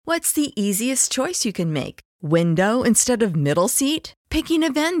What's the easiest choice you can make? Window instead of middle seat? Picking a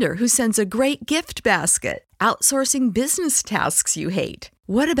vendor who sends a great gift basket? Outsourcing business tasks you hate?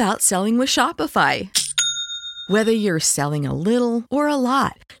 What about selling with Shopify? Whether you're selling a little or a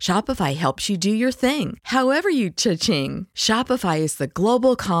lot, Shopify helps you do your thing, however you cha-ching. Shopify is the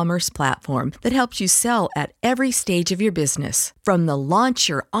global commerce platform that helps you sell at every stage of your business. From the launch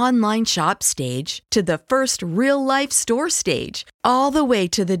your online shop stage to the first real-life store stage, all the way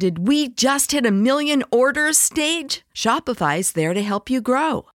to the did we just hit a million orders stage. Shopify's there to help you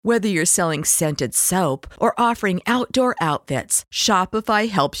grow. Whether you're selling scented soap or offering outdoor outfits, Shopify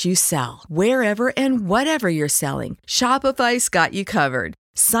helps you sell. Wherever and whatever you're selling, Shopify's got you covered.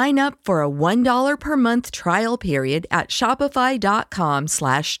 Sign up for a $1 per month trial period at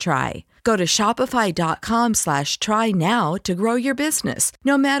shopify.com/try. Go to shopify.com/try now to grow your business,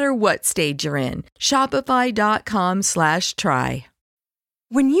 no matter what stage you're in. Shopify.com/try.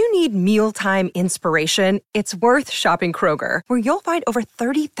 When you need mealtime inspiration, it's worth shopping Kroger, where you'll find over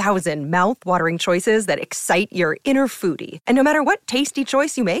 30,000 mouth-watering choices that excite your inner foodie. And no matter what tasty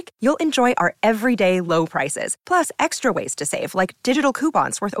choice you make, you'll enjoy our everyday low prices, plus extra ways to save, like digital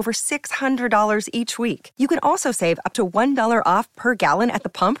coupons worth over $600 each week. You can also save up to $1 off per gallon at the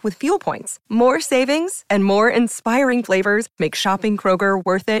pump with fuel points. More savings and more inspiring flavors make shopping Kroger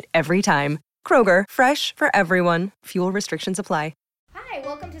worth it every time. Kroger, fresh for everyone. Fuel restrictions apply. Hi,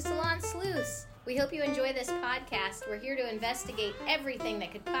 welcome to Salon Sleuths. We hope you enjoy this podcast. We're here to investigate everything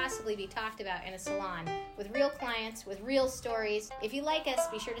that could possibly be talked about in a salon with real clients, with real stories. If you like us,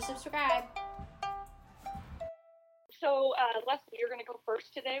 be sure to subscribe. So, Leslie, you're going to go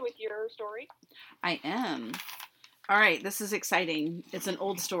first today with your story? I am. All right, this is exciting. It's an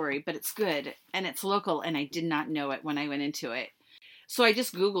old story, but it's good, and it's local, and I did not know it when I went into it. So I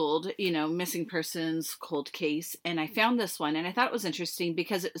just Googled, missing persons, cold case, and I found this one, and I thought it was interesting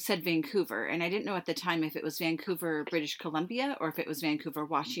because it said Vancouver, and I didn't know at the time if it was Vancouver, British Columbia, or if it was Vancouver,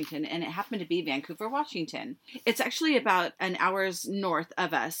 Washington, and it happened to be Vancouver, Washington. It's actually about an hour's north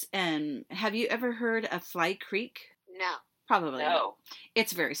of us, and have you ever heard of Fly Creek? No. Probably. No.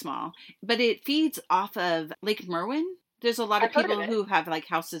 It's very small, but it feeds off of Lake Merwin. There's a lot of people who have like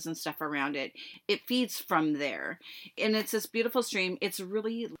houses and stuff around it. It feeds from there. And it's this beautiful stream. It's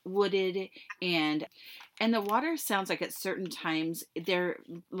really wooded and the water sounds like at certain times a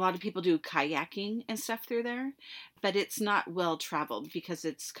lot of people do kayaking and stuff through there, but it's not well traveled because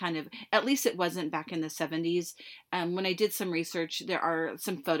it's kind of, at least it wasn't back in the 70s. When I did some research, there are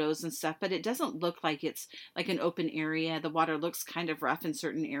some photos and stuff, but it doesn't look like it's like an open area. The water looks kind of rough in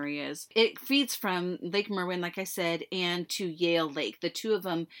certain areas. It feeds from Lake Merwin, like I said, and to Yale Lake. The two of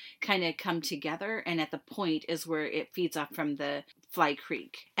them kind of come together, and at the point is where it feeds off from the Fly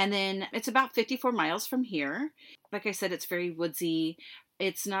Creek. And then it's about 54 miles from here. Like I said, it's very woodsy.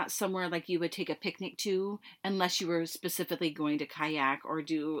 It's not somewhere like you would take a picnic to unless you were specifically going to kayak or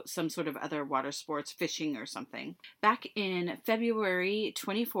do some sort of other water sports, fishing or something. Back in February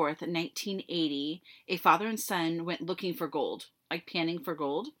 24th, 1980, a father and son went looking for gold, like panning for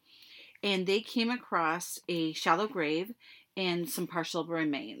gold. And they came across a shallow grave and some partial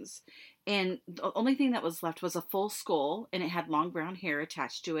remains. And the only thing that was left was a full skull, and it had long brown hair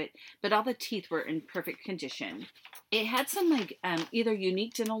attached to it, but all the teeth were in perfect condition. It had some either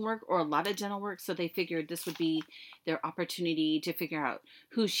unique dental work or a lot of dental work, so they figured this would be their opportunity to figure out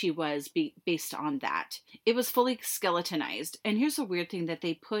who she was based on that. It was fully skeletonized. And here's a weird thing that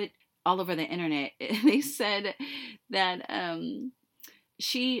they put all over the internet. They said that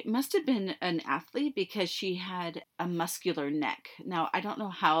she must have been an athlete because she had a muscular neck. Now, I don't know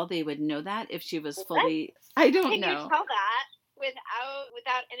how they would know that if she was fully... I don't know. Can you tell that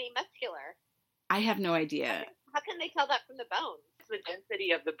without any muscular? I have no idea. How can they tell that from the bone? The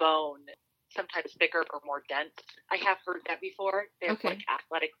density of the bone, sometimes thicker or more dense. I have heard that before. They have like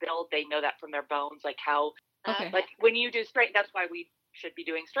athletic build. They know that from their bones, like how... like when you do strength, that's why we should be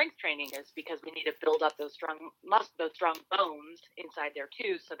doing strength training, is because we need to build up those strong bones inside there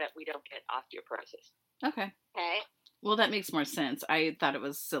too, so that we don't get osteoporosis. Okay. Okay. Well, that makes more sense. I thought it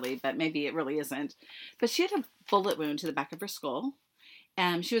was silly, but maybe it really isn't. But she had a bullet wound to the back of her skull.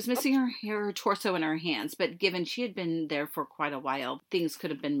 She was missing her torso and her hands, but given she had been there for quite a while, things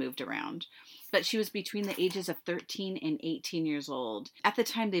could have been moved around. But she was between the ages of 13 and 18 years old. At the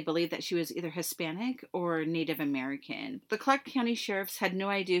time, they believed that she was either Hispanic or Native American. The Clark County Sheriffs had no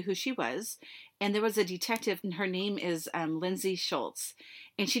idea who she was, and there was a detective, and her name is Lindsay Schultz,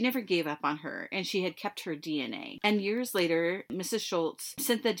 and she never gave up on her, and she had kept her DNA. And years later, Mrs. Schultz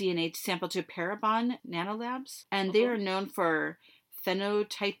sent the DNA sample to Parabon Nanolabs, and they are known for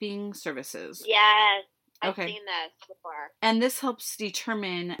phenotyping services. Yes. I've seen this before. And this helps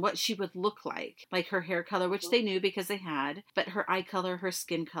determine what she would look like her hair color, which they knew because they had, but her eye color, her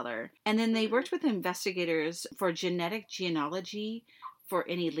skin color. And then they worked with investigators for genetic genealogy for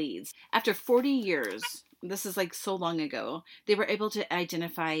any leads. After 40 years, this is like so long ago, they were able to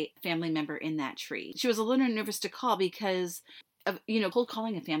identify a family member in that tree. She was a little nervous to call because of, cold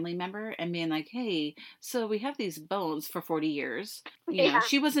calling a family member and being like, hey, so we have these bones for 40 years.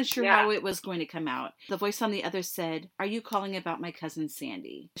 She wasn't sure how it was going to come out. The voice on the other said, are you calling about my cousin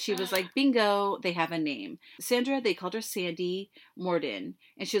Sandy? She was like, bingo, they have a name. Sandra, they called her Sandy Morden.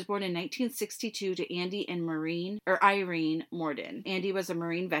 And she was born in 1962 to Andy and Irene Morden. Andy was a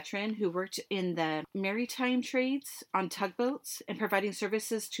Marine veteran who worked in the maritime trades on tugboats and providing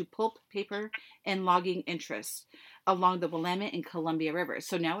services to pulp, paper, and logging interests along the Willamette and Columbia Rivers.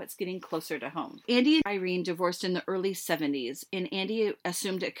 So now it's getting closer to home. Andy and Irene divorced in the early 70s, and Andy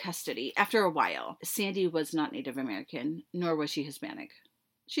assumed custody. After a while, Sandy was not Native American, nor was she Hispanic.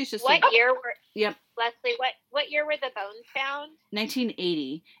 She's just What year were Leslie, what year were the bones found?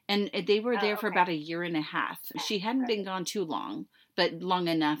 1980, and they were there for about a year and a half. She hadn't been gone too long, but long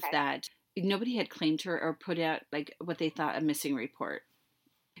enough that nobody had claimed her or put out like what they thought a missing report.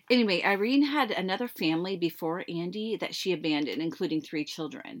 Anyway, Irene had another family before Andy that she abandoned, including 3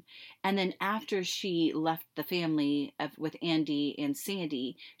 children. And then after she left the family with Andy and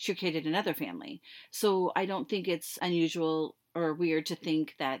Sandy, she created another family. So I don't think it's unusual or weird to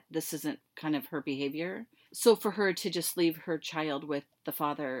think that this isn't kind of her behavior. So for her to just leave her child with the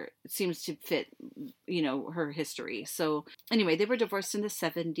father seems to fit, her history. So anyway, they were divorced in the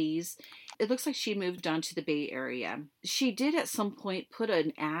 70s. It looks like she moved on to the Bay Area. She did at some point put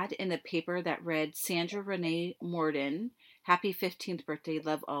an ad in the paper that read, Sandra Renee Morden, happy 15th birthday,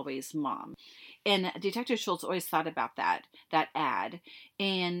 love always, Mom. And Detective Schultz always thought about that ad.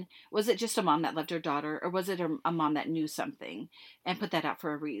 And was it just a mom that loved her daughter, or was it a mom that knew something and put that out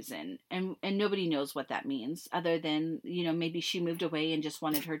for a reason? And nobody knows what that means other than, maybe she moved away and just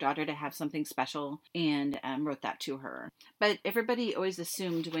wanted her daughter to have something special and wrote that to her. But everybody always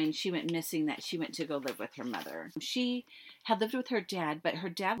assumed when she went missing that she went to go live with her mother. She had lived with her dad, but her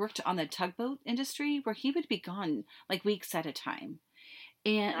dad worked on the tugboat industry where he would be gone like weeks at a time.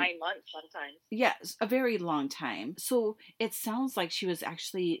 And 9 months sometimes. Yes, a very long time. So it sounds like she was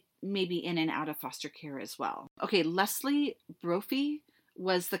actually maybe in and out of foster care as well. Okay, Leslie Brophy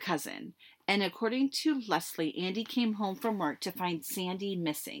was the cousin. And according to Leslie, Andy came home from work to find Sandy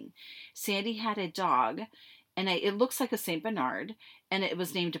missing. Sandy had a dog, and it looks like a St. Bernard, and it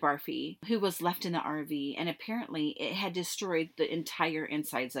was named Barfy, who was left in the RV, and apparently it had destroyed the entire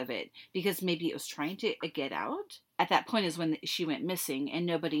insides of it because maybe it was trying to get out. At that point is when she went missing, and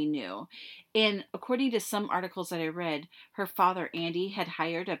nobody knew. And according to some articles that I read, her father, Andy, had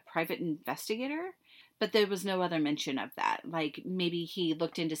hired a private investigator, but there was no other mention of that. Like maybe he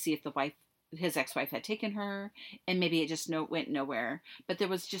looked in to see if his ex-wife had taken her, and maybe it just went nowhere. But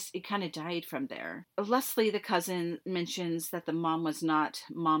it kind of died from there. Leslie, the cousin, mentions that the mom was not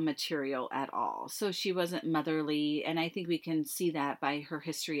mom material at all. So she wasn't motherly, and I think we can see that by her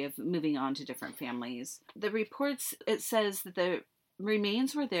history of moving on to different families. The reports, it says that the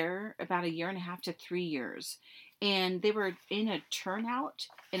remains were there about 1.5 to 3 years, and they were in a turnout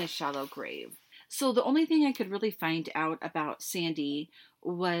in a shallow grave. So the only thing I could really find out about Sandy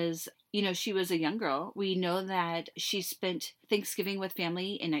was, she was a young girl. We know that she spent Thanksgiving with family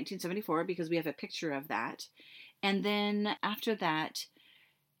in 1974 because we have a picture of that. And then after that,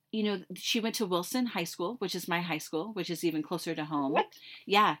 she went to Wilson High School, which is my high school, which is even closer to home. What?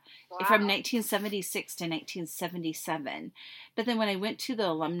 Yeah. Wow. From 1976 to 1977. But then when I went to the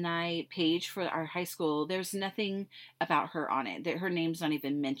alumni page for our high school, there's nothing about her on it. Her name's not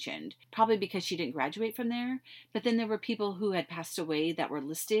even mentioned. Probably because she didn't graduate from there. But then there were people who had passed away that were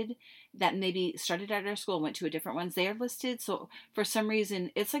listed that maybe started at our school and went to a different ones. They are listed. So for some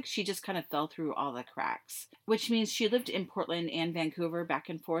reason, it's like she just kind of fell through all the cracks, which means she lived in Portland and Vancouver back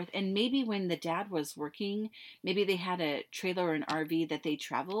and forth. And maybe when the dad was working, maybe they had a trailer or an RV that they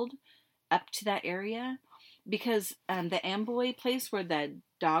traveled up to that area, because the Amboy place where the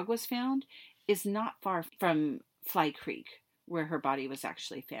dog was found is not far from Fly Creek, where her body was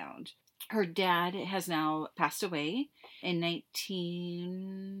actually found. Her dad has now passed away in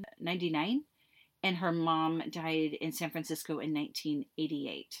 1999, and her mom died in San Francisco in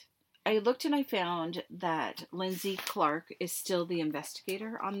 1988. I looked and I found that Lindsay Clark is still the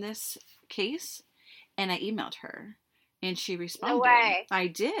investigator on this case, and I emailed her, and she responded. No way. I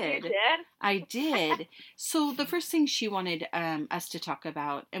did. You did? I did. So the first thing she wanted us to talk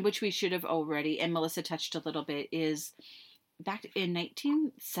about, and which we should have already, and Melissa touched a little bit, is back in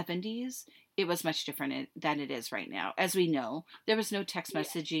 1970s it was much different than it is right now. As we know, there was no text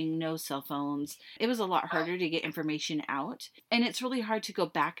messaging, no cell phones. It was a lot harder to get information out. And it's really hard to go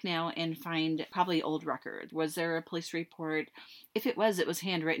back now and find probably old records. Was there a police report? If it was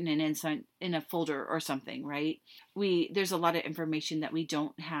handwritten and in a folder or something, right? There's a lot of information that we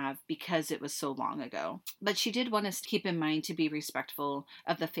don't have because it was so long ago. But she did want us to keep in mind to be respectful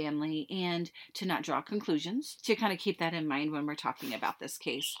of the family and to not draw conclusions, to kind of keep that in mind when we're talking about this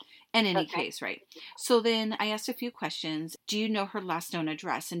case. In any case, right? So then I asked a few questions. Do you know her last known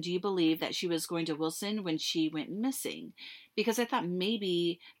address? And do you believe that she was going to Wilson when she went missing? Because I thought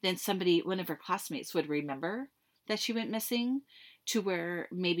maybe then one of her classmates would remember that she went missing, to where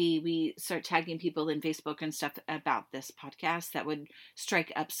maybe we start tagging people in Facebook and stuff about this podcast that would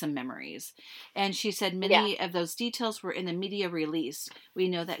strike up some memories. And she said many of those details were in the media release. We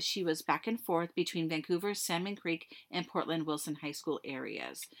know that she was back and forth between Vancouver, Salmon Creek, and Portland Wilson High School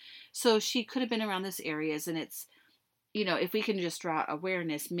areas. So she could have been around this areas, and it's, if we can just draw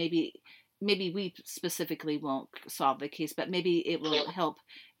awareness, maybe we specifically won't solve the case, but maybe it will help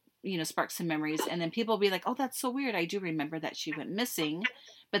spark some memories, and then people will be like, oh, that's so weird. I do remember that she went missing,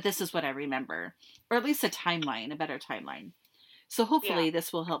 but this is what I remember. Or at least a better timeline. So hopefully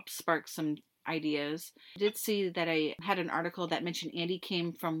this will help spark some ideas. I did see that I had an article that mentioned Andy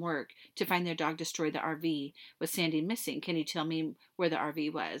came from work to find their dog destroy the RV with Sandy missing. Can you tell me where the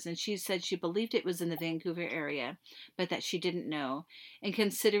RV was? And she said she believed it was in the Vancouver area, but that she didn't know. And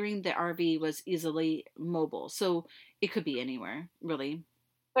considering the RV was easily mobile, so it could be anywhere, really.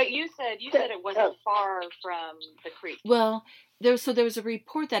 But you said it wasn't far from the creek. Well, there was a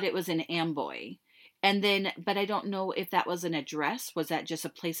report that it was in Amboy. And then, but I don't know if that was an address. Was that just a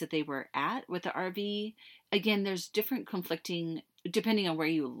place that they were at with the RV? Again, there's different conflicting, depending on where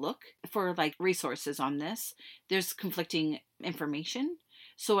you look for like resources on this, there's conflicting information.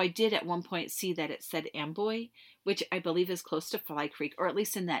 So I did at one point see that it said Amboy, which I believe is close to Fly Creek, or at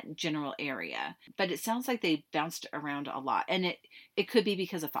least in that general area. But it sounds like they bounced around a lot. And it could be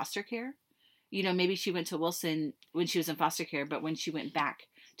because of foster care. Maybe she went to Wilson when she was in foster care, but when she went back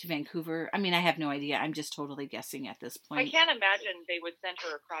to Vancouver, I mean, I have no idea. I'm just totally guessing at this point. I can't imagine they would send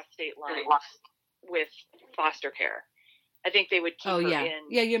her across state lines with foster care. I think they would keep her in.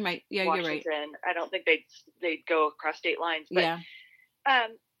 Yeah, you're right. Yeah, Washington. you're right. I don't think they'd go across state lines. But,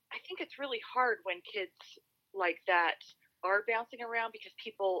 I think it's really hard when kids like that are bouncing around because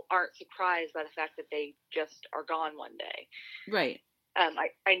people aren't surprised by the fact that they just are gone one day. Right.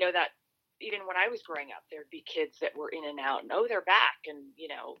 I know that even when I was growing up, there'd be kids that were in and out and, oh, they're back. And,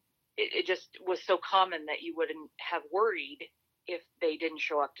 it just was so common that you wouldn't have worried if they didn't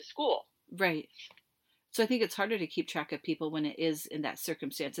show up to school. Right. So I think it's harder to keep track of people when it is in that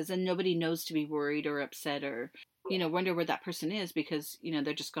circumstances, and nobody knows to be worried or upset or, wonder where that person is because,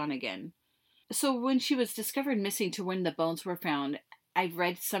 they're just gone again. So when she was discovered missing to when the bones were found, I've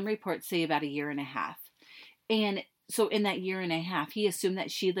read some reports say about 1.5 years. And so in that 1.5 years, he assumed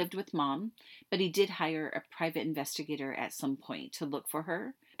that she lived with mom, but he did hire a private investigator at some point to look for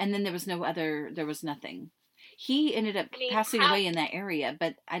her. And then there was nothing. He ended up passing away in that area,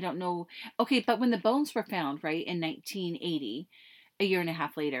 but I don't know. Okay, but when the bones were found, right, in 1980, 1.5 years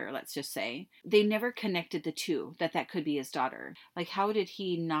later, let's just say, they never connected the two, that could be his daughter. Like, how did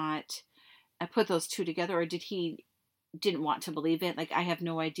he not put those two together, or didn't want to believe it? Like, I have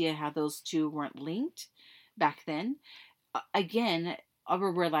no idea how those two weren't linked back then. Again,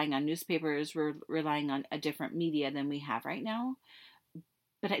 we're relying on newspapers, we're relying on a different media than we have right now.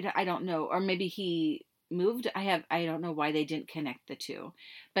 But I don't know, or maybe he moved. I don't know why they didn't connect the two,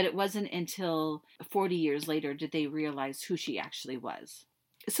 but it wasn't until 40 years later did they realize who she actually was.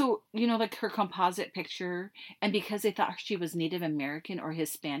 So, like her composite picture, and because they thought she was Native American or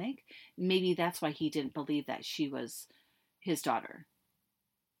Hispanic, maybe that's why he didn't believe that she was his daughter.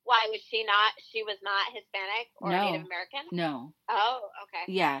 Why was she not? She was not Hispanic or Native American? No. Oh,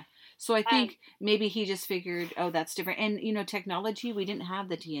 okay. Yeah. So I think maybe he just figured, oh, that's different. And, technology, we didn't have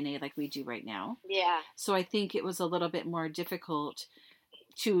the DNA like we do right now. Yeah. So I think it was a little bit more difficult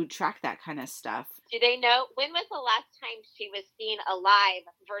to track that kind of stuff. Do they know, when was the last time she was seen alive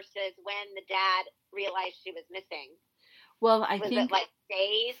versus when the dad realized she was missing? Well, was it like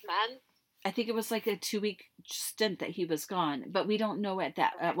days, months? I think it was like a 2-week stint that he was gone, but we don't know at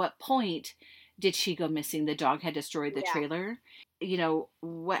what point did she go missing. The dog had destroyed the trailer.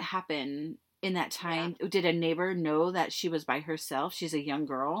 What happened in that time? Yeah. Did a neighbor know that she was by herself? She's a young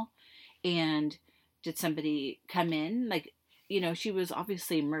girl. And did somebody come in? Like, she was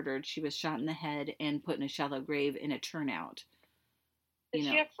obviously murdered. She was shot in the head and put in a shallow grave in a turnout. Did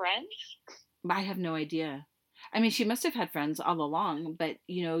she have friends? I have no idea. I mean, she must have had friends all along, but,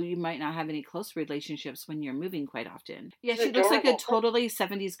 you know, you might not have any close relationships when you're moving quite often. Yeah, she looks like a totally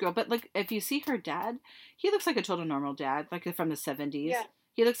 70s girl. But, like, if you see her dad, he looks like a total normal dad, like from the 70s. Yeah.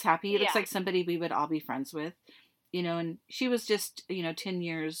 He looks happy. He looks like somebody we would all be friends with, you know, and she was just, you know, 10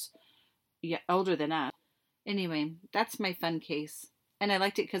 years older than us. Anyway, that's my fun case. And I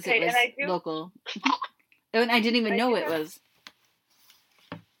liked it because it was local. And I didn't even know it was.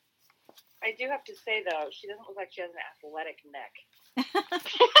 I do have to say, though, she doesn't look like she has an athletic neck.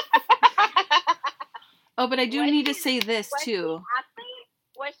 Oh, but I do need to say this, too.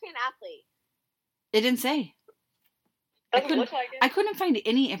 Was she an athlete? It didn't say. I couldn't find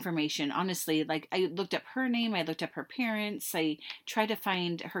any information, honestly. Like, I looked up her name. I looked up her parents. I tried to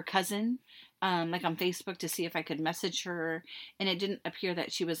find her cousin, like on Facebook, to see if I could message her. And it didn't appear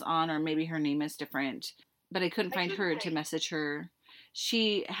that she was on, or maybe her name is different. But I couldn't find her to message her.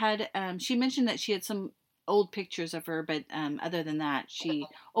 She had, she mentioned that she had some old pictures of her, but other than that, she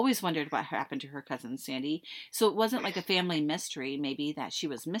always wondered what happened to her cousin Sandy. So it wasn't like a family mystery, maybe, that she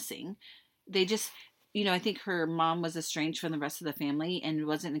was missing. They just, you know, I think her mom was estranged from the rest of the family and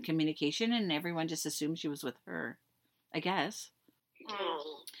wasn't in communication, and everyone just assumed she was with her, I guess.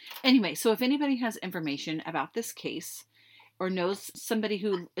 Anyway, so if anybody has information about this case, or knows somebody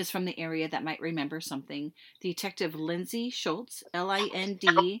who is from the area that might remember something, Detective Lindsay Schultz,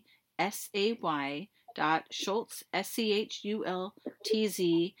 LINDSAY .Schultz, SCHULTZ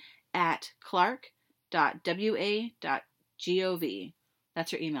at clark.wa.gov.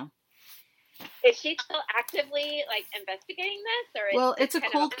 That's her email. Is she still actively, like, investigating this? Or well, it's a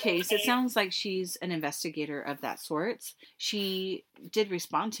cold case. It sounds like she's an investigator of that sort. She did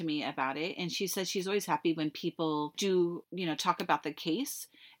respond to me about it, and she says she's always happy when people do, you know, talk about the case.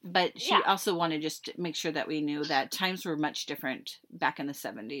 But she also wanted just to make sure that we knew that times were much different back in the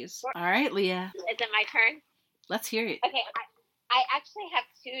 70s. All right, Leah. Is it my turn? Let's hear it. Okay, I actually have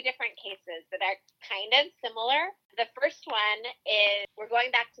two different cases that are kind of similar. The first one is, we're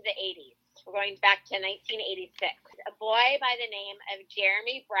going back to the 80s. We're going back to 1986. A boy by the name of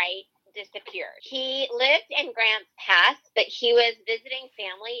Jeremy Bright disappeared. He lived in Grants Pass, but he was visiting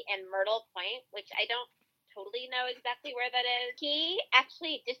family in Myrtle Point, which I don't totally know exactly where that is. He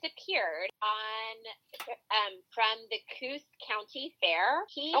actually disappeared from the Coos County Fair.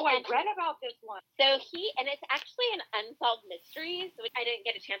 I read about this one. So and it's actually an Unsolved Mysteries, which I didn't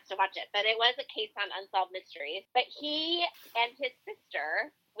get a chance to watch it, but it was a case on Unsolved Mysteries. But he and his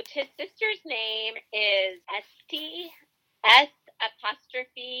sister, which his sister's name is STE,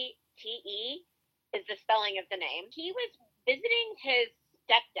 is the spelling of the name. He was visiting his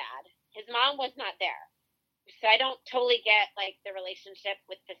stepdad. His mom was not there. So I don't totally get, like, the relationship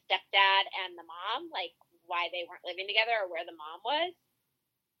with the stepdad and the mom, like, why they weren't living together or where the mom was.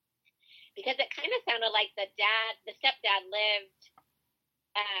 Because it kind of sounded like the stepdad lived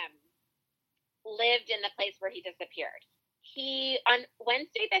in the place where he disappeared. On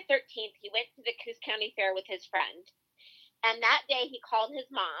Wednesday the 13th, he went to the Coos County Fair with his friend. And that day he called his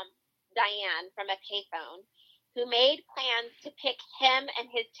mom, Diane, from a payphone, who made plans to pick him and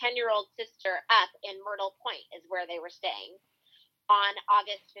his 10-year-old sister up in Myrtle Point, is where they were staying, on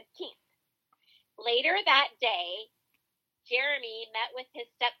August 15th. Later that day, Jeremy met with his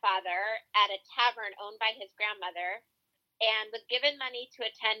stepfather at a tavern owned by his grandmother and was given money to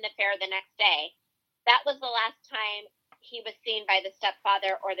attend the fair the next day. That was the last time he was seen by the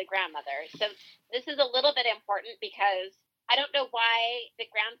stepfather or the grandmother. So this is a little bit important because I don't know why the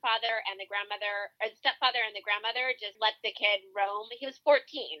grandfather and the grandmother, or the stepfather and the grandmother, just let the kid roam. He was 14.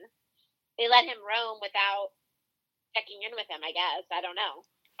 They let him roam without checking in with him, I guess. I don't know.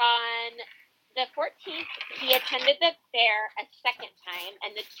 On the 14th, he attended the fair a second time,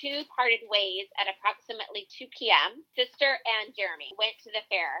 and the two parted ways at approximately 2 p.m. Sister and Jeremy went to the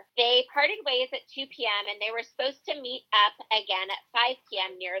fair. They parted ways at 2 p.m., and they were supposed to meet up again at 5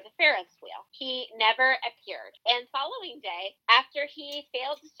 p.m. near the Ferris wheel. He never appeared. And following day, after he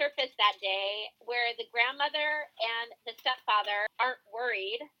failed to surface that day, where the grandmother and the stepfather aren't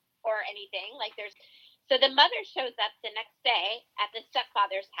worried or anything, so the mother shows up the next day at the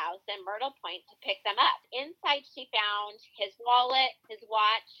stepfather's house in Myrtle Point to pick them up. Inside, she found his wallet, his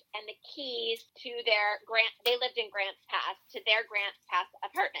watch, and the keys to they lived in Grants Pass, to their Grants Pass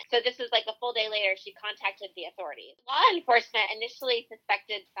apartment. So this was like a full day later, she contacted the authorities. Law enforcement initially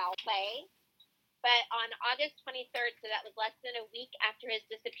suspected foul play, but on August 23rd, so that was less than a week after his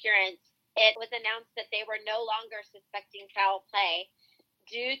disappearance, it was announced that they were no longer suspecting foul play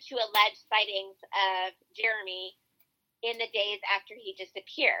due to alleged sightings of Jeremy in the days after he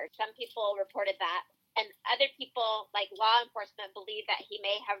disappeared. Some people reported that and other people, like law enforcement, believe that he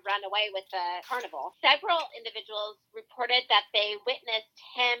may have run away with the carnival. Several individuals reported that they witnessed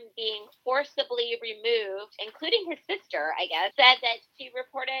him being forcibly removed, including his sister, I guess, said that she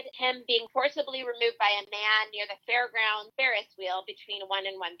reported him being forcibly removed by a man near the fairground Ferris wheel between 1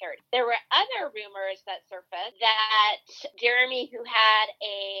 and 1:30. There were other rumors that surfaced that Jeremy, who had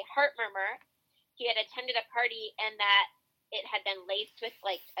a heart murmur, he had attended a party and that it had been laced with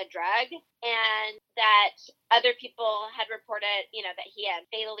like a drug, and that other people had reported, that he had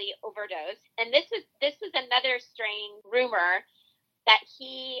fatally overdosed. And this was another strange rumor that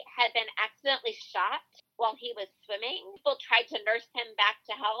he had been accidentally shot while he was swimming. People tried to nurse him back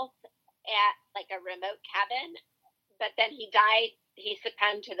to health at like a remote cabin, but then he died. He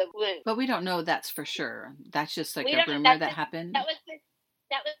succumbed to the wound. But we don't know that's for sure. That's just like a rumor that happened.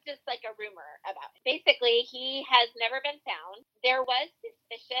 That was just like a rumor about it. Basically, he has never been found. There was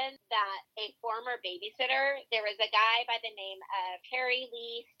suspicion that a former babysitter, there was a guy by the name of Terry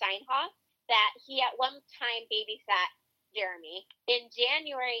Lee Steinhoff, that he at one time babysat Jeremy. In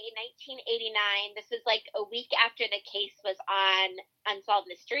January 1989, this was like a week after the case was on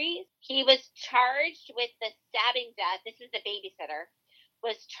Unsolved Mysteries, he was charged with the stabbing death. This is the babysitter,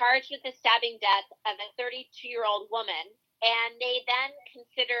 was charged with the stabbing death of a 32-year-old woman. And they then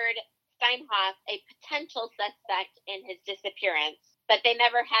considered Steinhoff a potential suspect in his disappearance, but they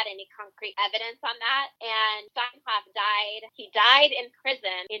never had any concrete evidence on that. And Steinhoff died. He died in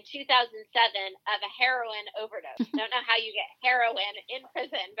prison in 2007 of a heroin overdose. Don't know how you get heroin in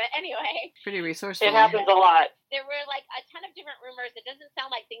prison, but anyway. Pretty resourceful. It happens a lot. There were like a ton of different rumors. It doesn't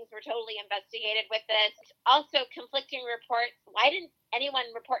sound like things were totally investigated with this. Also, conflicting reports. Why didn't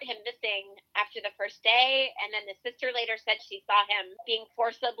anyone report him missing after the first day? And then the sister later said she saw him being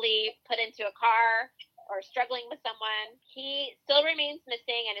forcibly put into a car or struggling with someone. He still remains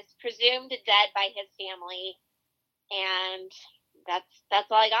missing and is presumed dead by his family. And that's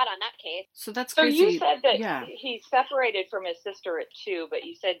all I got on that case. So that's crazy. So you said that he separated from his sister at 2, but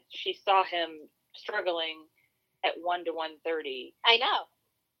you said she saw him struggling at 1 to 1:30. I know.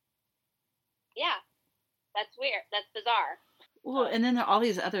 Yeah. That's weird. That's bizarre. Well, and then there are all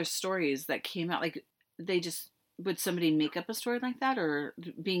these other stories that came out. Like, would somebody make up a story like that, or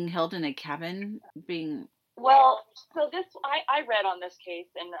being held in a cabin, Well, so I read on this case,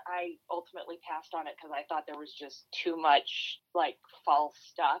 and I ultimately passed on it because I thought there was just too much like false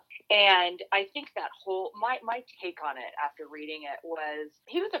stuff. And I think that my take on it after reading it was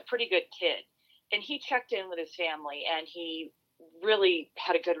he was a pretty good kid, and he checked in with his family, and he really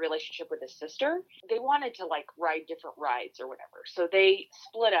had a good relationship with his sister. They wanted to like ride different rides or whatever. So they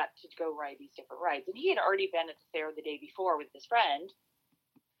split up to go ride these different rides. And he had already been at the fair the day before with his friend.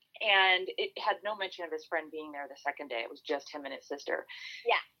 And it had no mention of his friend being there the second day. It was just him and his sister.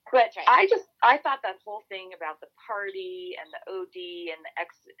 Yeah. But right. I thought that whole thing about the party and the OD and the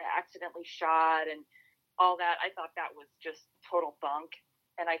accidentally shot and all that, I thought that was just total bunk.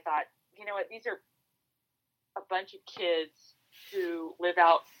 And I thought, you know what, these are a bunch of kids who live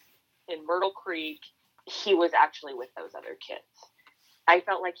out in Myrtle Creek. He was actually with those other kids. I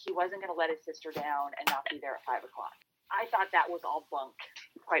felt like he wasn't going to let his sister down and not be there at 5 o'clock. I thought that was all bunk,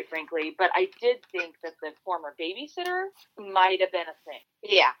 quite frankly. But I did think that the former babysitter might have been a thing.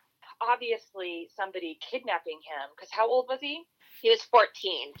 Yeah. Obviously, somebody kidnapping him, because how old was he? He was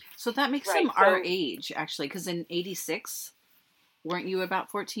 14. So that makes him our age, actually, because in 86, weren't you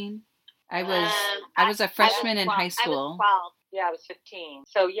about 14? I was a freshman in high school. I was 12. Yeah, I was 15.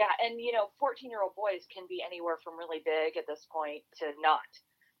 So, yeah, and, 14-year-old boys can be anywhere from really big at this point to not.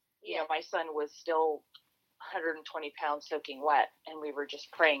 Yeah. My son was still 120 pounds soaking wet, and we were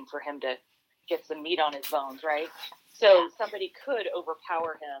just praying for him to get some meat on his bones, right? So somebody could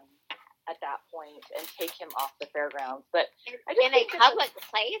overpower him at that point and take him off the fairgrounds. But in a public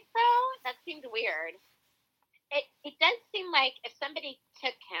place, though, that seemed weird. It does seem like if somebody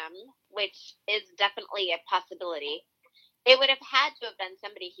took him, which is definitely a possibility, it would have had to have been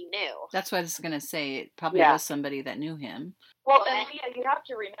somebody he knew. That's what I was going to say. It probably was somebody that knew him. Well, and Leah, you have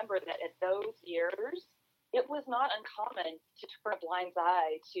to remember that at those years, it was not uncommon to turn a blind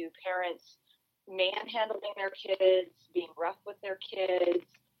eye to parents manhandling their kids, being rough with their kids,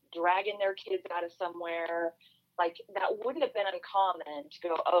 dragging their kids out of somewhere. Like, that wouldn't have been uncommon to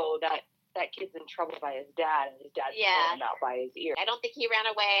go, oh, that kid's in trouble by his dad, and his dad's pulling him out by his ear. I don't think he ran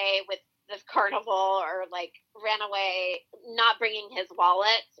away with this carnival or ran away not bringing his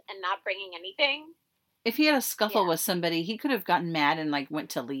wallet and not bringing anything. If he had a scuffle with somebody, he could have gotten mad and went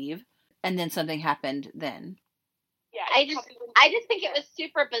to leave, and then something happened then. Yeah, I just think it was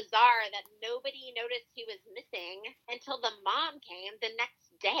super bizarre that nobody noticed he was missing until the mom came the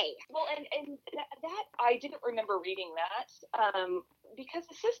next day. Well, and that I didn't remember reading that. Because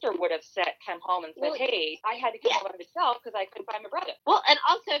the sister would have come home and said, hey, I had to come home by myself because I couldn't find my brother. Well, and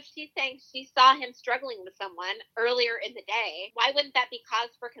also if she's saying she saw him struggling with someone earlier in the day, why wouldn't that be cause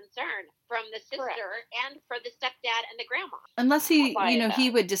for concern from the sister and for the stepdad and the grandma? Unless he, he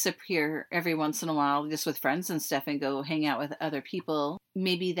would disappear every once in a while just with friends and stuff and go hang out with other people.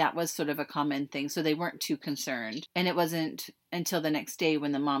 Maybe that was sort of a common thing. So they weren't too concerned. And it wasn't until the next day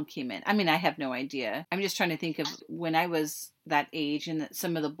when the mom came in. I mean, I have no idea. I'm just trying to think of when I was that age and that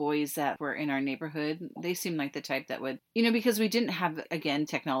some of the boys that were in our neighborhood, they seemed like the type that would, because we didn't have, again,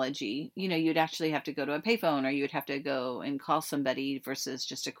 technology, you'd actually have to go to a payphone or you'd have to go and call somebody versus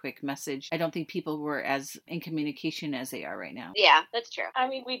just a quick message. I don't think people were as in communication as they are right now. Yeah, that's true. I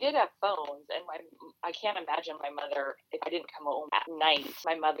mean, we did have phones, and I can't imagine my mother, if I didn't come home at night,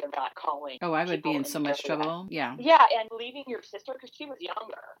 my mother not calling. Oh, I would be in so much trouble. Yeah. Yeah, and leaving your sister, because she was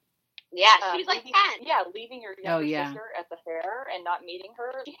younger. Yeah, she was like 10. Yeah, leaving your younger sister at the fair and not meeting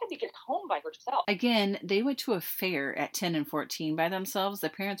her. She had to get home by herself. Again, they went to a fair at 10 and 14 by themselves. The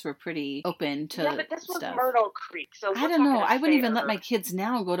parents were pretty open to stuff. Yeah, but this was Myrtle Creek. So I don't know. I wouldn't even let my kids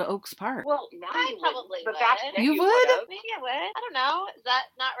now go to Oaks Park. Well, now I probably would. You would? Maybe I would. I don't know. Is that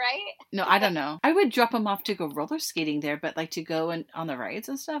not right? No, I don't know. I would drop them off to go roller skating there, but like to go on the rides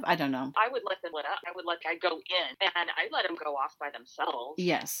and stuff, I don't know. I would let them I'd go in and I'd let them go off by themselves.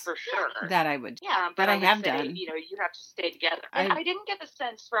 Yes. For sure. That I would. Yeah, but I have done. You have to stay together. And I didn't get the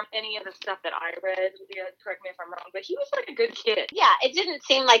sense from any of the stuff that I read, correct me if I'm wrong, but he was like a good kid. Yeah, it didn't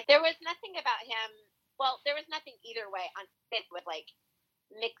seem like there was nothing about him. Well, there was nothing either way on fit with like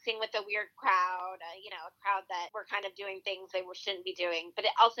mixing with a weird crowd, a crowd that were kind of doing things they shouldn't be doing. But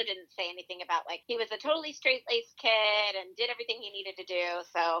it also didn't say anything about like he was a totally straight-laced kid and did everything he needed to do.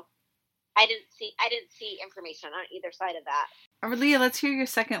 So I didn't see information on either side of that. All right, Leah, let's hear your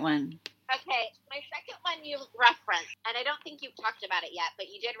second one. Okay, my second one you referenced, and I don't think you've talked about it yet, but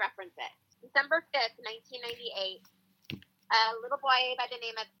you did reference it. December 5th, 1998, a little boy by the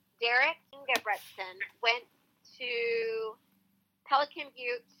name of Derek Ingebretson went to Pelican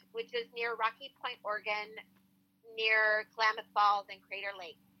Butte, which is near Rocky Point, Oregon, near Klamath Falls and Crater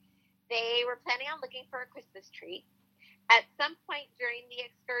Lake. They were planning on looking for a Christmas tree. At some point during the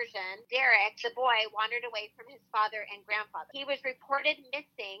excursion, Derek, the boy, wandered away from his father and grandfather. He was reported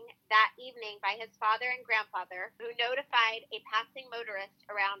missing that evening by his father and grandfather, who notified a passing motorist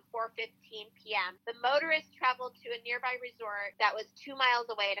around 4:15 p.m. The motorist traveled to a nearby resort that was 2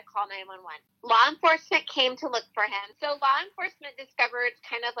 miles away to call 911. Law enforcement came to look for him. So law enforcement discovered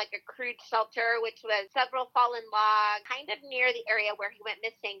kind of like a crude shelter, which was several fallen logs, kind of near the area where he went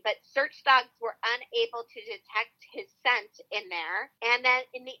missing, but search dogs were unable to detect his scent in there. And then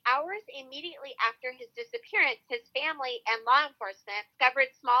in the hours immediately after his disappearance, his family and law enforcement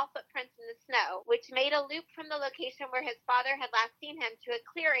discovered small footprints in the snow, which made a loop from the location where his father had last seen him to a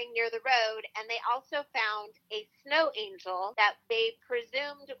clearing near the road. And they also found a snow angel that they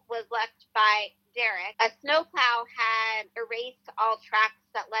presumed was left by Derek. A snowplow had erased all tracks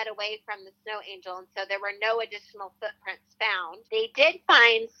that led away from the snow angel, and so there were no additional footprints found. They did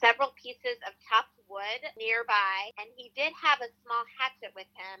find several pieces of chopped wood nearby, and he did have a small hatchet with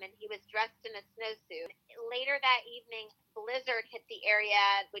him, and he was dressed in a snowsuit. Later that evening, blizzard hit the area,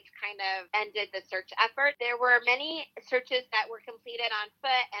 which kind of ended the search effort. There were many searches that were completed on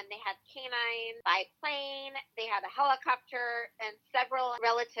foot, and they had canines by plane, they had a helicopter, and several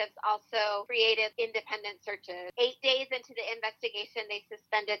relatives also created independent searches. 8 days into the investigation, they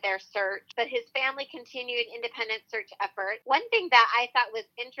suspended their search, but his family continued independent search effort. One thing that I thought was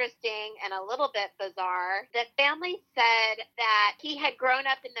interesting and a little bit bizarre, the family said that he had grown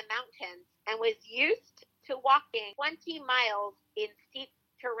up in the mountains and was used to walking 20 miles in steep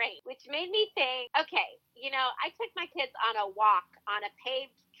terrain, which made me think, okay, I took my kids on a walk on a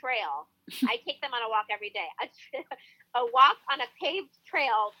paved trail. I take them on a walk every day. A walk on a paved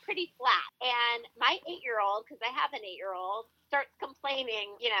trail, pretty flat. And my 8-year-old, because I have an 8-year-old, starts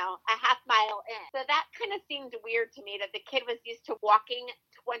complaining, a half mile in. So that kind of seemed weird to me that the kid was used to walking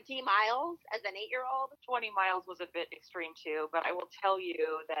 20 miles as an 8-year-old. 20 miles was a bit extreme too, but I will tell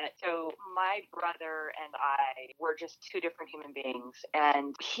you that, so my brother and I were just two different human beings,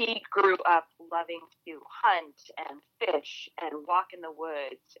 and he grew up loving to hunt and fish and walk in the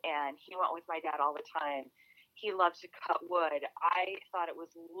woods, and he went with my dad all the time. He loved to cut wood. I thought it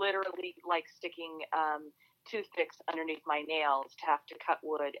was literally like sticking toothpicks underneath my nails to have to cut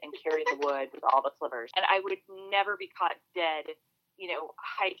wood and carry the wood with all the slivers. And I would never be caught dead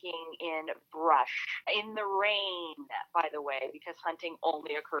hiking in brush, in the rain, by the way, because hunting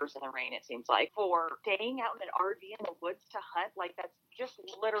only occurs in the rain, it seems like. For staying out in an RV in the woods to hunt, like, that's just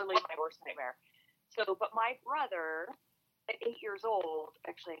literally my worst nightmare. So, but my brother, at 8 years old,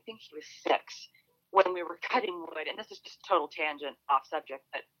 actually, I think he was 6, when we were cutting wood, and this is just a total tangent off subject,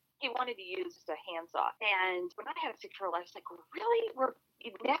 but he wanted to use a handsaw. And when I had a 6-year-old, I was like, really?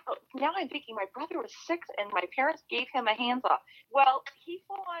 Now I'm thinking my brother was 6 and my parents gave him a handsaw. Well, he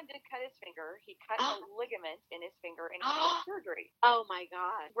full on did cut his finger. He cut a ligament in his finger and he had surgery. Oh my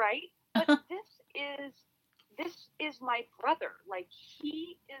God. Right? But this is my brother. Like,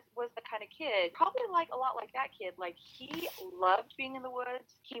 was the kind of kid, probably like a lot like that kid. Like, he loved being in the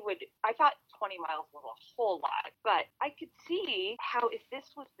woods. I thought 20 miles was a whole lot, but I could see how if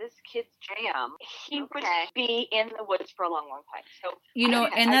this was this kid's jam, he would be in the woods for a long, long time. So,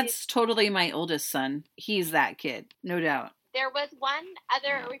 that's totally my oldest son. He's that kid, no doubt. There was one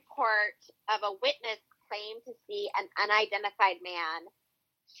other report of a witness claimed to see an unidentified man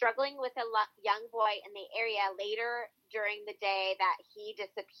struggling with a young boy in the area later during the day that he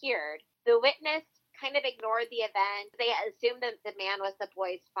disappeared. The witness kind of ignored the event. They assumed that the man was the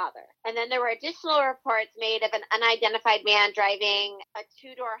boy's father. And then there were additional reports made of an unidentified man driving a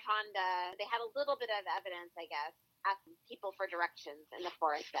 2-door Honda. They had a little bit of evidence, I guess, asking people for directions in the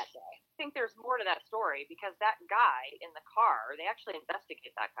forest that day. I think there's more to that story because that guy in the car, they actually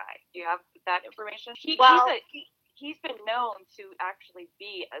investigate that guy. Do you have that information? He's been known to actually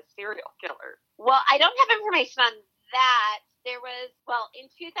be a serial killer. Well, I don't have information on that. In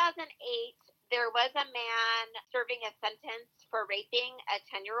 2008, there was a man serving a sentence for raping a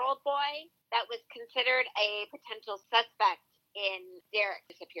 10-year-old boy that was considered a potential suspect in Derek's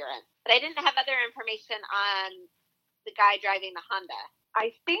disappearance. But I didn't have other information on the guy driving the Honda.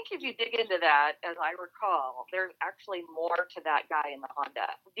 I think if you dig into that, as I recall, there's actually more to that guy in the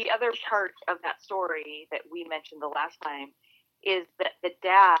Honda. The other part of that story that we mentioned the last time is that the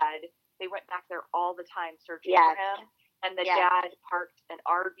dad, they went back there all the time searching for him. And the dad parked an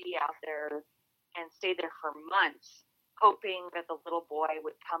RV out there and stayed there for months, hoping that the little boy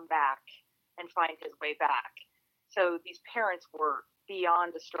would come back and find his way back. So these parents were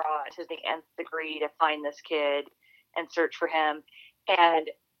beyond distraught to the nth degree to find this kid and search for him. And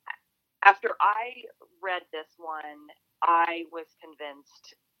after I read this one, I was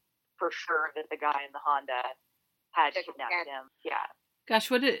convinced for sure that the guy in the Honda had kidnapped him. Yeah. Gosh,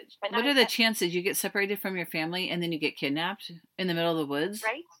 what are the chances you get separated from your family and then you get kidnapped in the middle of the woods?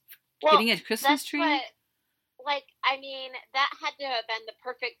 Right. Getting a Christmas tree? That had to have been the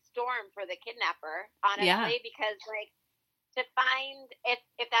perfect storm for the kidnapper, honestly, because to find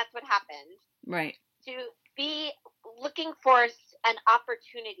if that's what happened. Right. To be looking for an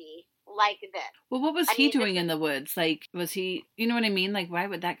opportunity like this. Well, what was he doing in the woods? Like, was he, you know what I mean? Like, why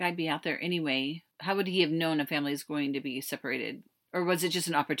would that guy be out there anyway? How would he have known a family is going to be separated? Or was it just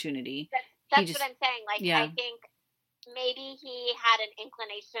an opportunity? That's what I'm saying. I think maybe he had an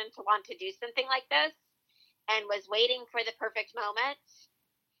inclination to want to do something like this and was waiting for the perfect moment.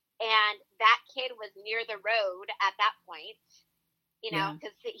 And that kid was near the road at that point.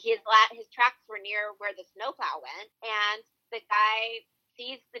 Because his tracks were near where the snowplow went, and the guy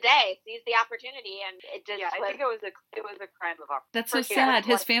sees the opportunity, and it just. Yeah, I think it was a crime of opportunity. That's so sad.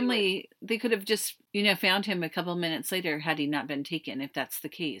 His family, they could have just found him a couple minutes later had he not been taken. If that's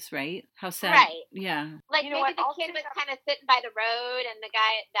the case, right? How sad. Right. Yeah. Maybe the kid was kind of sitting by the road, and that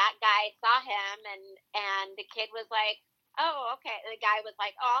guy saw him, and the kid was like, "Oh, okay." The guy was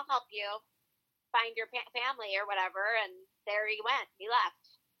like, "Oh, I'll help you find your family or whatever," and there he went. He left.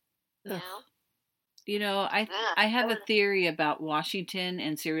 I have a theory about Washington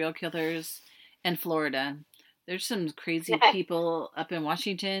and serial killers and Florida. There's some crazy people up in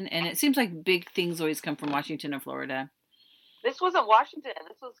Washington, and it seems like big things always come from Washington or Florida. This wasn't Washington.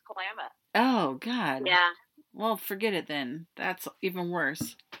 This was Klamath. Oh, God. Yeah. Well, forget it then. That's even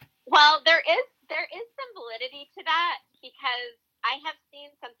worse. Well, there is some validity to that because I have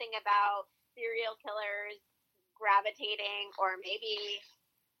seen something about serial killers gravitating or maybe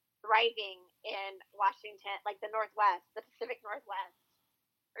thriving in Washington, like the Northwest, the Pacific Northwest,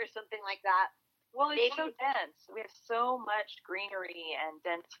 or something like that. Well, it's so dense. We have so much greenery and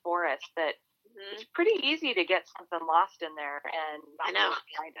dense forest that it's pretty easy to get something lost in there and not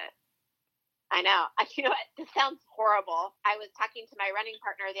find it. I know. You know what? This sounds horrible. I was talking to my running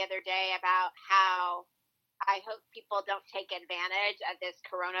partner the other day about how I hope people don't take advantage of this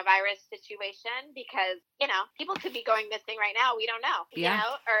coronavirus situation because, people could be going missing right now. We don't know,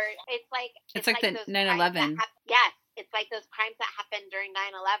 or it's like the 9/11. Yes. it's like those crimes that happened during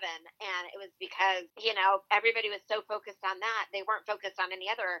 9/11, and it was because, everybody was so focused on that, they weren't focused on any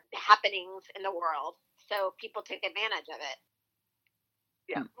other happenings in the world. So people took advantage of it.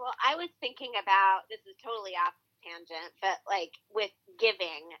 Yeah. Well, I was thinking about, this is totally off tangent, but like with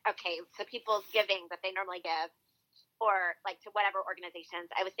giving, okay, so people's giving that they normally give, or like to whatever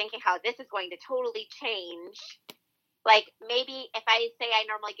organizations, I was thinking how this is going to totally change. Like maybe if I say I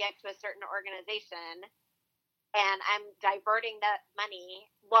normally give to a certain organization and I'm diverting that money,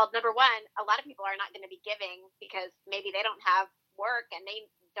 well, number one, a lot of people are not going to be giving because maybe they don't have work and they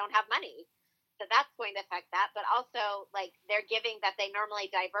don't have money. So that's going to affect that. But also, like, their giving that they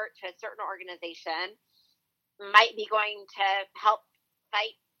normally divert to a certain organization might be going to help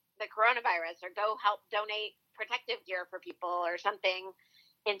fight the coronavirus or go help donate protective gear for people or something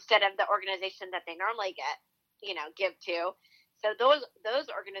instead of the organization that they normally give to. So those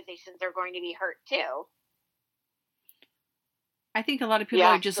organizations are going to be hurt too. I think a lot of people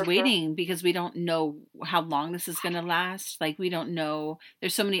are just waiting because we don't know how long this is going to last. Like, we don't know.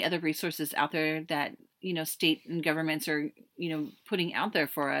 There's so many other resources out there that, state and governments are, putting out there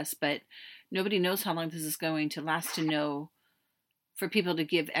for us, but nobody knows how long this is going to last to know for people to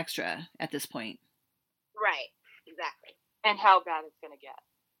give extra at this point. Right. Exactly. And how bad it's going to get.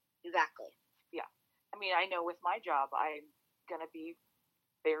 Exactly. Yeah. I mean, I know with my job, I'm going to be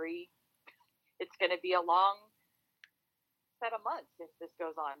it's going to be a long set of months if this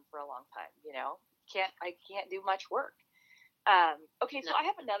goes on for a long time, I can't do much work. Okay. So I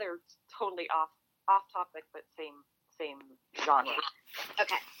have another totally off topic, but same genre.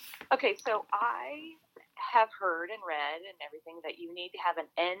 Okay. So I have heard and read and everything that you need to have an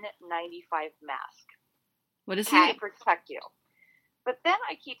N95 mask. What is it? To protect you. But then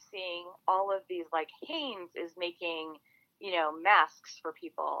I keep seeing all of these, like Hanes is making, masks for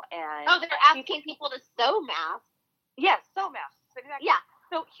people. And they're asking people to sew masks. Yes, sew masks. Exactly. Yeah.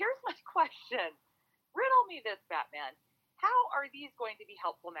 So here's my question. Riddle me this, Batman. How are these going to be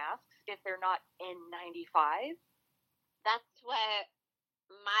helpful masks if they're not N95? That's what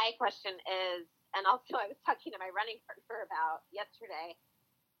my question is. And also I was talking to my running partner about yesterday.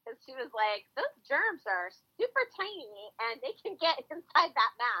 Because she was like, those germs are super tiny and they can get inside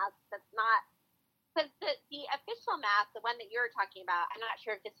that mask. That's not, because the official mask, the one that you're talking about, I'm not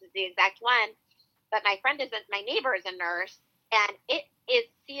sure if this is the exact one, but my neighbor is a nurse and it is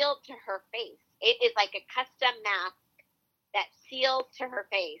sealed to her face. It is like a custom mask that seals to her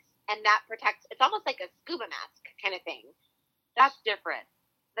face and that protects, it's almost like a scuba mask kind of thing. That's different.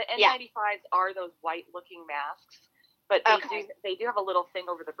 The N95s are those white looking masks. But they do have a little thing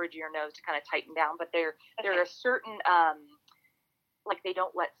over the bridge of your nose to kind of tighten down. But they're a certain, like they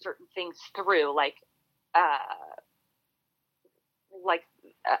don't let certain things through. Like I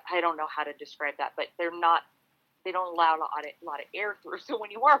don't know how to describe that, but they don't allow a lot of air through. So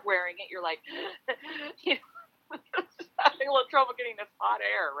when you are wearing it, you're like, having a little trouble getting this hot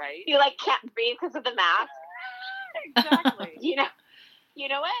air, right? You can't breathe because of the mask. Exactly. You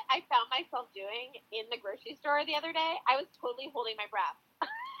know what I found myself doing in the grocery store the other day? I was totally holding my breath.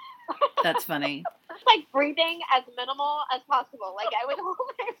 That's funny. Like breathing as minimal as possible. Like I would hold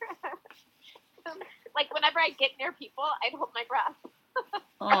my breath. Like whenever I get near people, I'd hold my breath.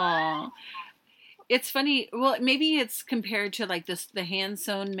 Oh, it's funny. Well, maybe it's compared to like the hand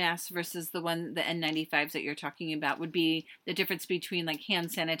sewn mask versus the N95s that you're talking about would be the difference between like hand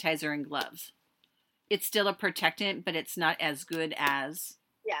sanitizer and gloves. It's still a protectant, but it's not as good as,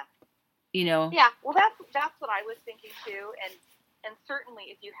 Yeah, well, that's what I was thinking too. And certainly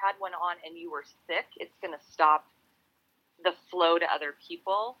if you had one on and you were sick, it's going to stop the flow to other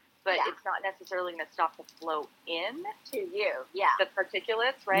people, but it's not necessarily going to stop the flow in to you. Yeah. The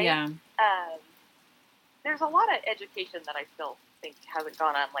particulates, right? Yeah. There's a lot of education that I still think hasn't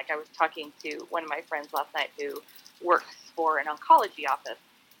gone on. Like I was talking to one of my friends last night who works for an oncology office.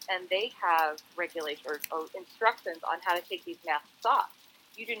 And they have regulations or instructions on how to take these masks off.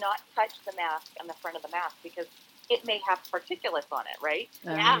 You do not touch the mask on the front of the mask because it may have particulates on it, right? You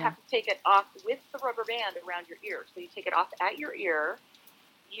have to take it off with the rubber band around your ear. So you take it off at your ear.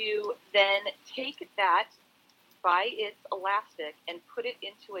 You then take that by its elastic and put it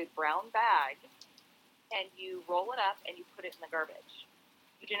into a brown bag, and you roll it up and you put it in the garbage.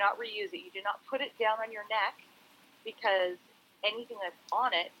 You do not reuse it. You do not put it down on your neck because anything that's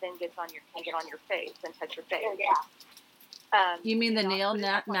on it then can get on your face and touch your face. Yeah. You mean the nail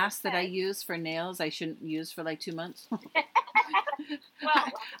mask that I use for nails I shouldn't use for like 2 months? Well,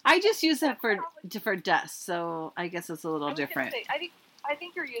 I just use that for dust, so I guess it's a little different. I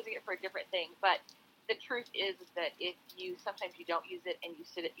think you're using it for a different thing, but the truth is that if sometimes you don't use it and you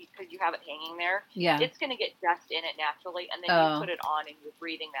sit it because you have it hanging there, it's going to get dust in it naturally, and then you put it on and you're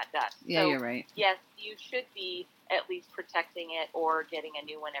breathing that dust. Yeah, so, you're right. Yes, you should be at least protecting it or getting a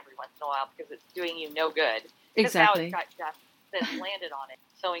new one every once in a while because it's doing you no good. Exactly. Now it's got dust that's landed on it.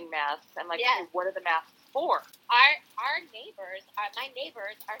 Sewing masks. I'm like, hey, what are the masks for? Our neighbors, my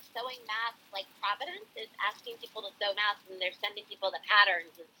neighbors are sewing masks. Like Providence is asking people to sew masks, and they're sending people the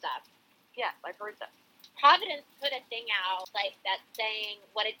patterns and stuff. Yeah, I've heard that. Providence put a thing out like that's saying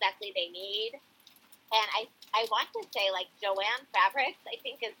what exactly they need, and I want to say like Joanne Fabrics I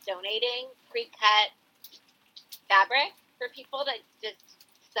think is donating pre-cut fabric for people to just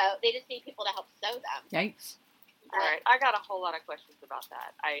sew. They just need people to help sew them. Yikes! All right, I got a whole lot of questions about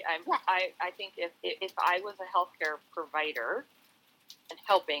that. I think if I was a healthcare provider and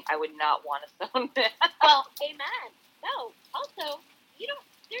helping, I would not want to sew that. Well, amen. No, also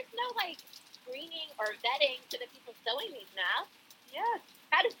there's no like screening or vetting to the people sewing these masks. Yes.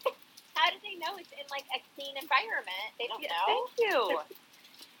 How do they know it's in like a clean environment? They don't know.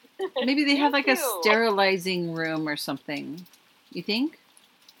 Thank you. Maybe they have like a sterilizing room or something. You think?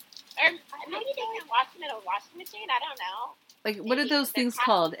 Or maybe they can wash them in a washing machine. I don't know. Like, what are those things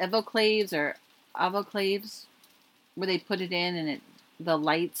called? Evoclaves or avoclaves? Where they put it in and the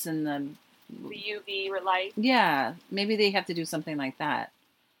lights and the UV light. Yeah, maybe they have to do something like that.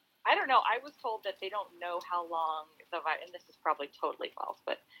 I don't know. I was told that they don't know how long and this is probably totally false,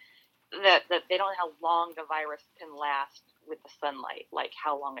 but that they don't know how long the virus can last with the sunlight, like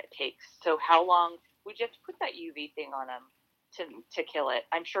how long it takes. So how long would you have to put that UV thing on them to kill it?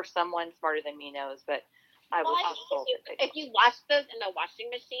 I'm sure someone smarter than me knows, but I was told that if you wash those in the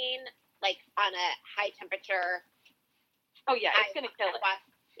washing machine, like on a high temperature. Oh yeah, it's going to kill it.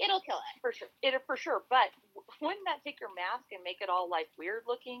 It'll kill it. For sure. But wouldn't that take your mask and make it all like weird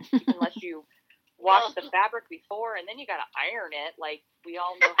looking unless you wash the fabric before and then you got to iron it? Like we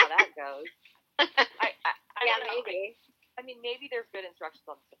all know how that goes. Yeah, maybe. I mean, maybe there's good instructions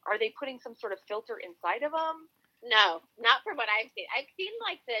on this. Are they putting some sort of filter inside of them? No, not from what I've seen. I've seen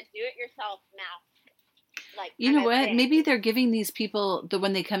like the do-it-yourself mask. Like, you know what? Maybe they're giving these people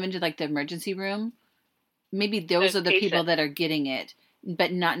when they come into like the emergency room. Maybe those are the people that are getting it.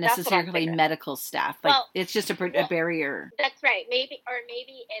 But not necessarily medical staff. Like it's just a barrier. That's right. Maybe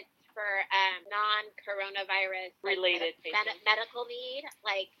it's for non-coronavirus related medical need.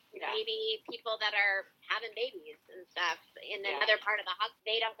 Like maybe people that are having babies and stuff in another part of the hospital.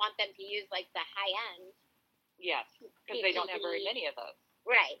 They don't want them to use like the high end. Yes, because they don't have very many of those.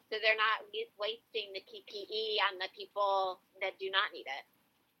 Right. So they're not wasting the PPE on the people that do not need it.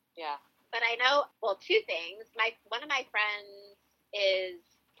 Yeah. But I know. Well, two things. One of my friends is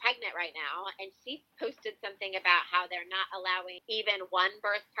pregnant right now, and she posted something about how they're not allowing even one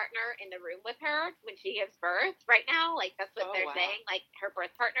birth partner in the room with her when she gives birth right now. Like that's what they're saying. Like her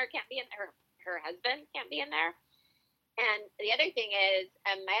birth partner can't be in there, her husband can't be in there. And the other thing is,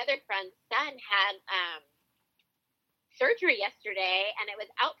 my other friend's son had surgery yesterday, and it was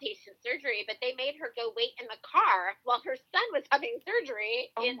outpatient surgery, but they made her go wait in the car while her son was having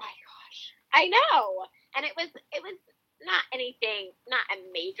surgery. Oh my gosh. I know. And it was not a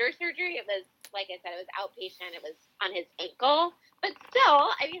major surgery. It was, like I said, it was outpatient. It was on his ankle. But still,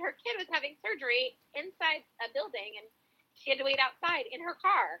 I mean, her kid was having surgery inside a building, and she had to wait outside in her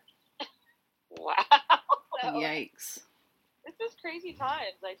car. Wow. So, yikes. This is crazy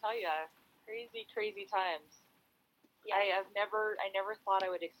times, I tell you. Crazy, crazy times. Yeah. I never thought I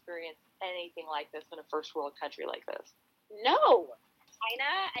would experience anything like this in a first world country like this. No.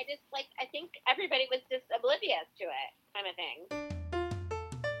 China, I think everybody was just oblivious to it, kind of thing.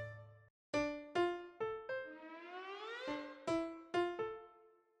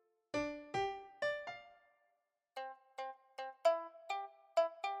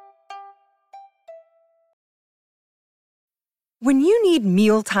 When you need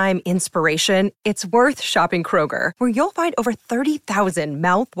mealtime inspiration, it's worth shopping Kroger, where you'll find over 30,000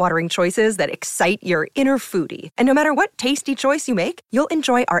 mouth-watering choices that excite your inner foodie. And no matter what tasty choice you make, you'll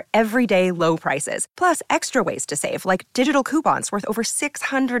enjoy our everyday low prices, plus extra ways to save, like digital coupons worth over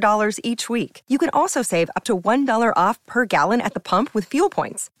 $600 each week. You can also save up to $1 off per gallon at the pump with fuel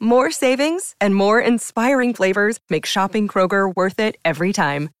points. More savings and more inspiring flavors make shopping Kroger worth it every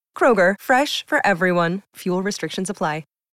time. Kroger, fresh for everyone. Fuel restrictions apply.